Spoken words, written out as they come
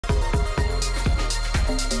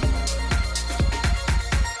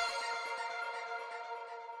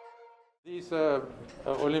these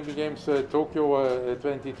Olympic Games Tokyo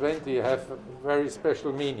 2020 have a very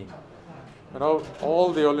special meaning. You know,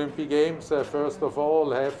 all the Olympic Games, first of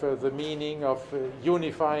all, have the meaning of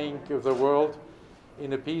unifying the world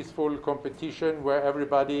in a peaceful competition where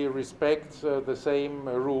everybody respects the same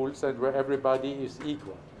rules and where everybody is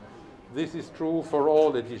equal. This is true for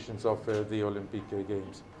all editions of the Olympic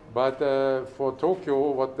Games. But for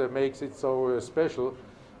Tokyo, what makes it so special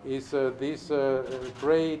is this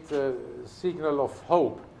great signal of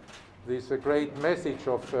hope, this great message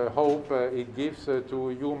of hope it gives to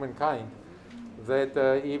humankind, that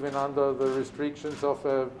even under the restrictions of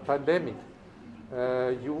a pandemic,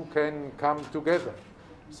 you can come together.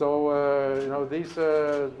 So you know, this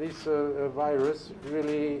virus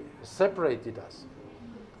really separated us,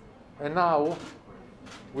 and now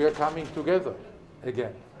we are coming together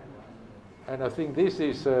again. And I think this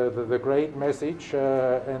is the great message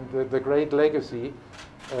and the great legacy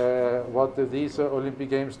what these Olympic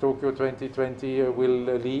Games Tokyo 2020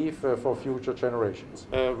 will leave for future generations.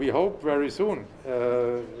 We hope very soon,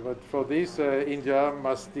 but for this India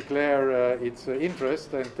must declare its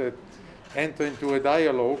interest and enter into a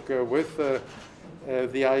dialogue with the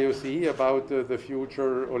IOC about the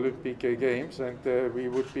future Olympic Games, and we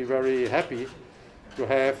would be very happy to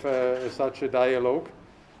have such a dialogue.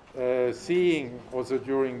 Seeing also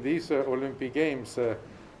during these Olympic Games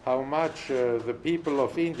how much the people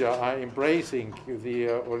of India are embracing the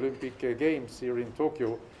Olympic Games here in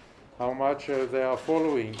Tokyo, how much they are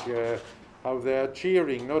following, how they are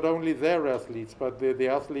cheering not only their athletes but the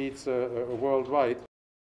athletes worldwide.